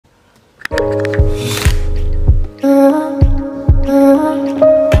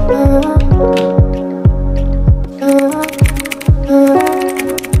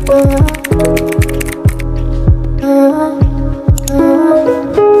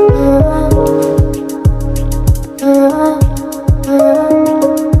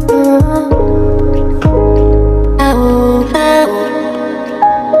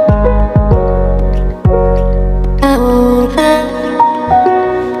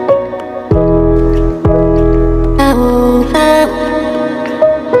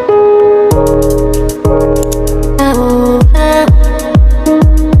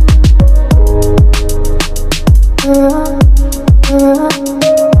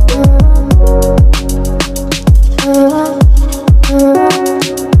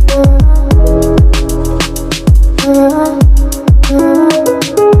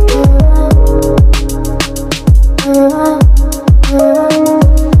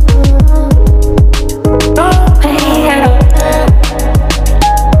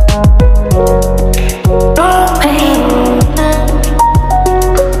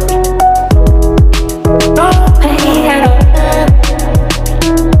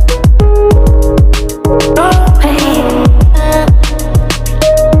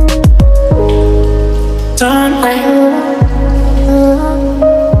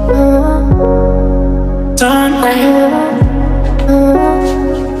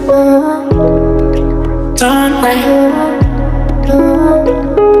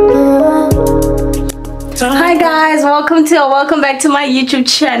Hi guys, welcome back to my YouTube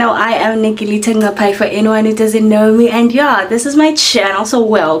channel. I am Nikki Tengapai for anyone who doesn't know me, and yeah, this is my channel, so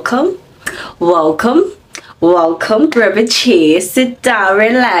welcome. Grab a chair, sit down,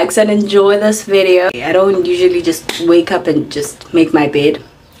 relax and enjoy this video. I don't usually just wake up and just make my bed.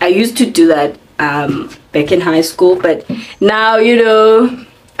 I used to do that back in high school, but now, you know,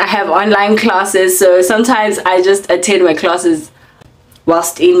 I have online classes, so sometimes I just attend my classes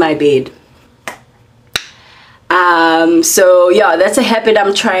whilst in my bed. So yeah, that's a habit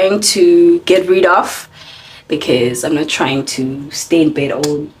I'm trying to get rid of, because I'm not trying to stay in bed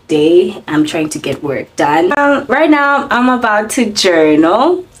all day. I'm trying to get work done. Right now I'm about to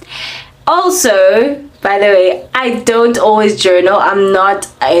journal. Also, by the way, I don't always journal. I'm not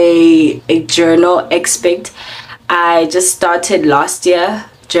a journal expert. I just started last year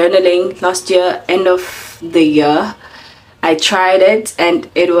journaling, end of the year. I tried it and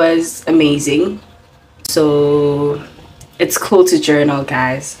it was amazing. So it's cool to journal,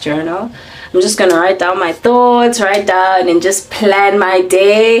 guys. Journal. I'm just gonna write down my thoughts, and just plan my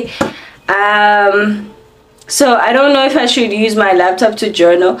day. So I don't know if I should use my laptop to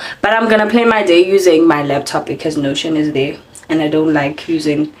journal, but I'm gonna plan my day using my laptop because Notion is there and I don't like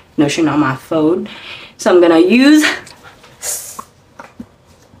using Notion on my phone. So I'm gonna use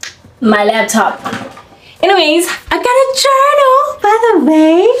my laptop. Anyways, I got a journal, by the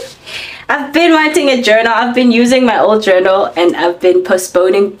way. I've been wanting a journal. I've been using my old journal and I've been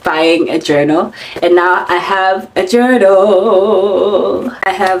postponing buying a journal, and now I have a journal.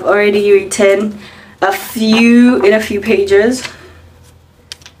 I have already written in a few pages.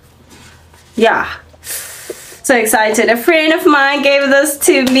 Yeah, so excited. A friend of mine gave this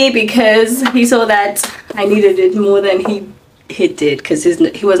to me because he saw that I needed it more than he did, because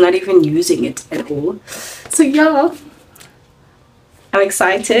he was not even using it at all. So yeah, I'm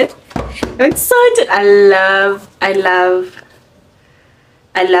excited. I'm excited. I love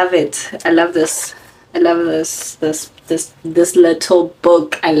it. I love this. I love this little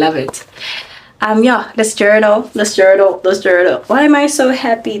book. I love it. Yeah, let's journal. Why am I so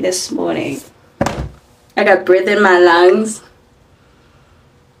happy this morning? I got breath in my lungs.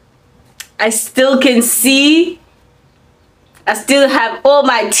 I still can see. I still have all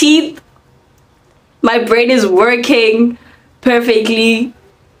my teeth. My brain is working perfectly.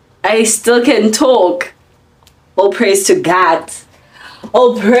 I still can talk. All praise to God.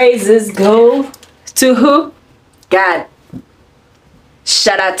 All praises go to who? God.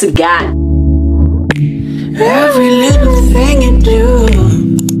 Shout out to God. Every little thing you do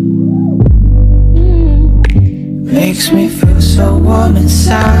makes me feel so warm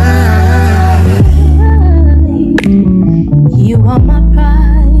inside. You are my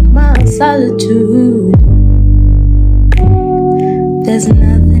pride, my solitude. There's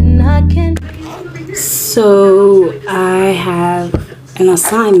nothing I can. So I have an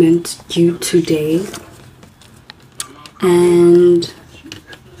assignment due today, and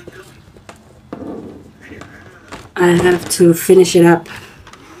I have to finish it up.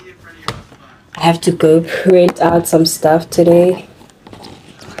 I have to go print out some stuff today,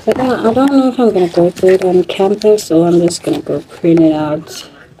 but I don't know if I'm gonna go through it on campus or I'm just gonna go print it out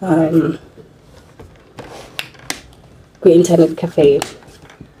internet cafe.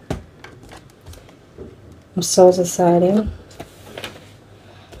 I'm so excited.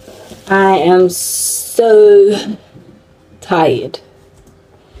 I am so tired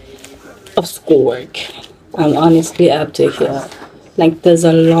of schoolwork. I'm honestly up to here. Like, there's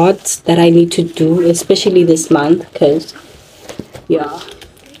a lot that I need to do, especially this month, because yeah,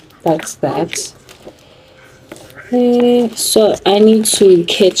 that's that. So I need to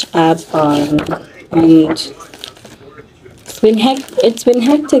catch up on, and it's been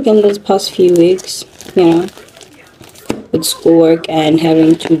hectic in this past few weeks, you know, with schoolwork and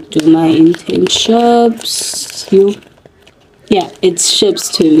having to do my internships. Yeah, it's ships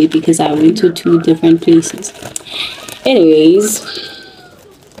to me because I went to 2 different places. Anyways,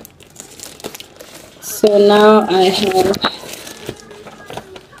 so now I have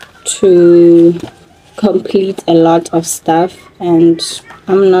to complete a lot of stuff, and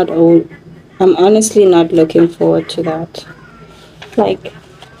I'm honestly not looking forward to that. Like,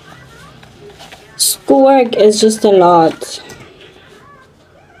 schoolwork is just a lot.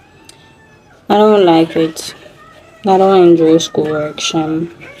 I don't like it. I don't enjoy schoolwork,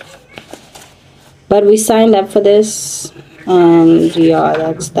 Shem. But we signed up for this, and yeah,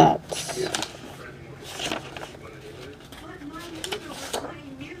 that's that.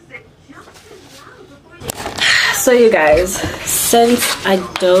 So you guys, since I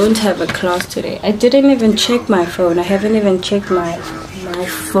don't have a class today, I didn't even check my phone. I haven't even checked my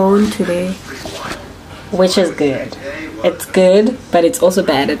phone today, which is good. It's good, but it's also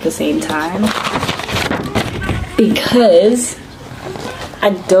bad at the same time, because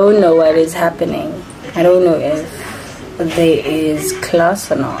I don't know what is happening. I don't know if there is class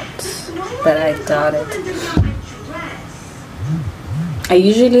or not, but I doubt it. I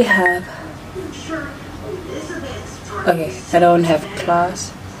usually have... Okay, I don't have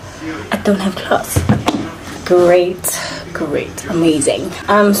class. Great, amazing.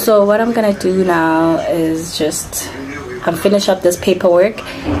 So what I'm gonna do now is just finish up this paperwork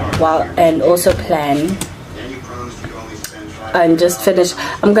and also plan. And just finish.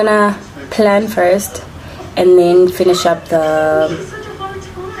 I'm gonna plan first and then finish up the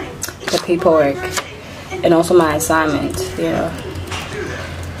paperwork and also my assignment, you know.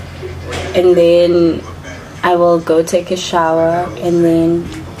 And then I will go take a shower and then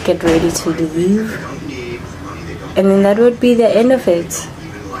get ready to leave. And then that would be the end of it.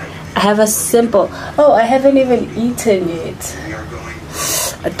 I have a simple... Oh, I haven't even eaten yet.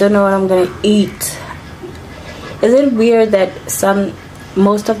 I don't know what I'm gonna eat. Is it weird that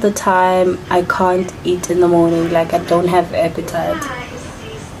most of the time I can't eat in the morning? Like, I don't have appetite.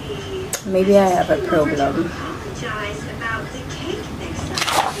 Maybe I have a problem.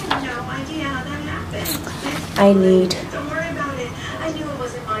 I need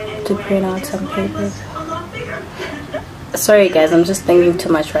to print out some papers. Sorry guys, I'm just thinking too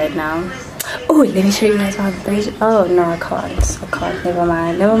much right now. Oh, let me show you guys my page. Oh no, I can't.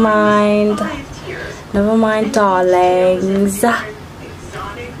 Never mind, darlings. Let's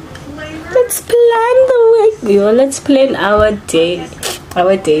plan the week. Let's plan our day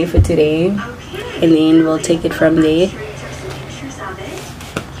for today, and then we'll take it from there.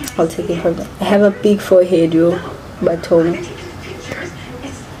 I'll take it from there. I have a big forehead, but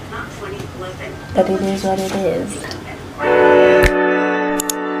it is what it is.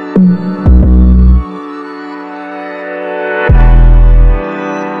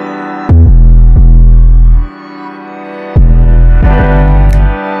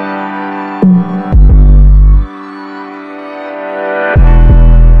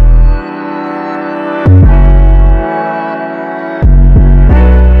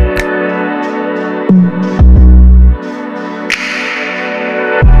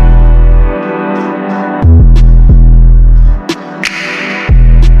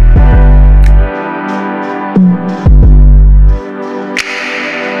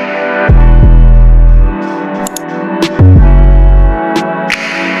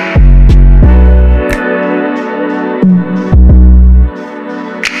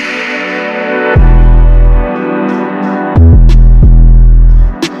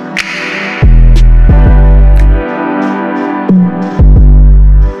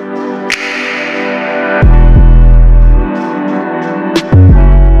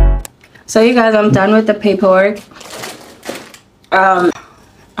 So you guys, I'm done with the paperwork. I'm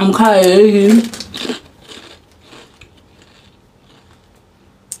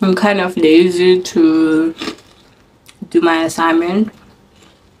kind of lazy to do my assignment.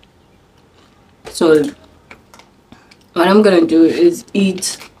 So what I'm gonna do is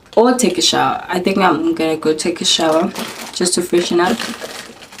eat or take a shower. I think I'm gonna go take a shower just to freshen up,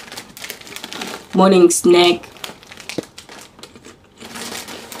 morning snack.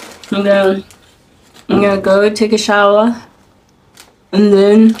 I'm gonna go take a shower, and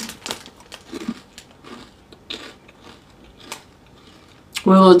then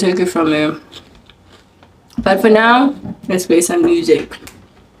we will take it from there. But for now, let's play some music.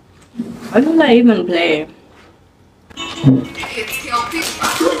 What will I even play?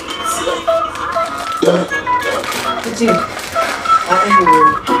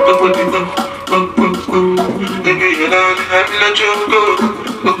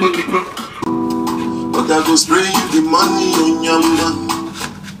 But I go spray you the money on your man.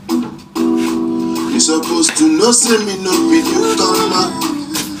 You supposed to know, say me no be newcomer.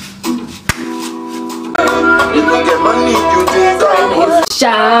 You don't get money, you take time.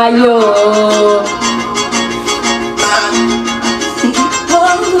 Shayo,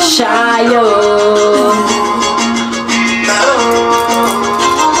 Shayo.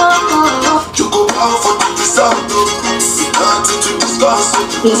 You go out for the result, nothing to discuss.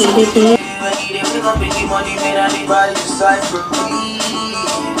 When you wake up in the morning, man, anybody decide for me,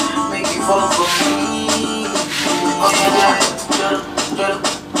 make you fall for me.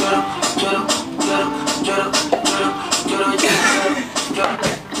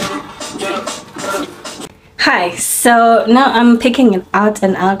 Hi, so now I'm picking out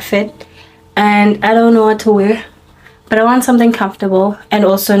an outfit and I don't know what to wear, but I want something comfortable and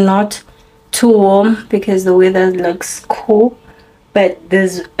also not too warm because the weather looks cool, but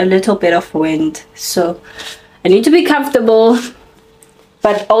there's a little bit of wind, so I need to be comfortable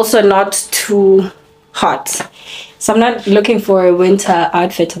but also not too hot. So I'm not looking for a winter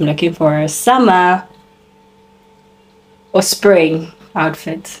outfit, I'm looking for a summer or spring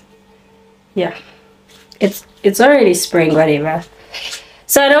outfit. Yeah, it's already spring, whatever.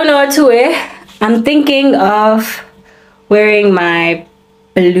 So I don't know what to wear. I'm thinking of wearing my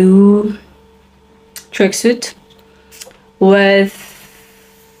blue tracksuit with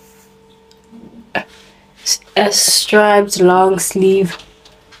a striped long sleeve.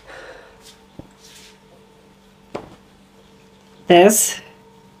 This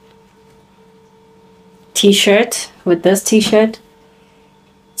t-shirt with this t-shirt.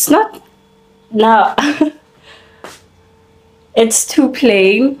 It's not now. It's too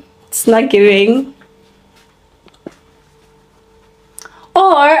plain. It's not giving. Or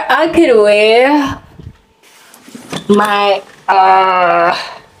I could wear my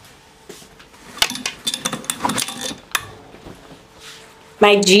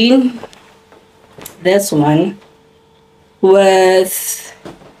my jean, this one, with,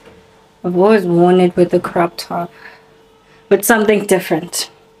 I've always worn it with a crop top, with something different.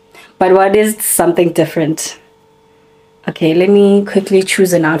 But what is something different? Okay, let me quickly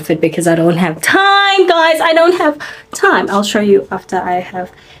choose an outfit because I don't have time, guys. I don't have time. I'll show you after I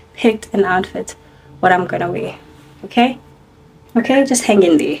have picked an outfit what I'm gonna wear. Okay? Okay, just hang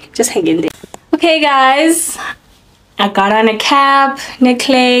in there. Just hang in there. Okay, guys. I got on a cap,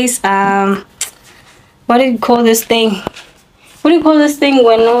 necklace, what do you call this thing? What do you call this thing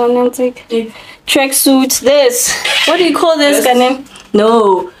when no one else like tracksuits? This. What do you call this, Ganem?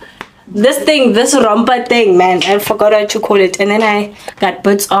 No. This thing, this romper thing, man. I forgot what to call it. And then I got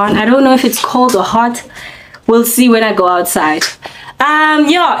boots on. I don't know if it's cold or hot. We'll see when I go outside.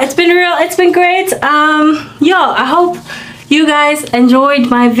 Yeah, it's been real. It's been great. Yeah, I hope you guys enjoyed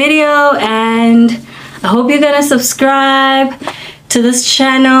my video, and I hope you're gonna subscribe to this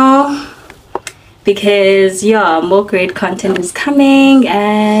channel because yeah, more great content is coming.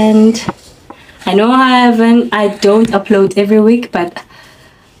 And I know I don't upload every week, but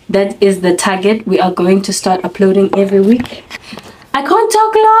that is the target. We are going to start uploading every week. I can't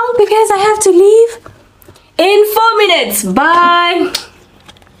talk long because I have to leave in 4 minutes. Bye.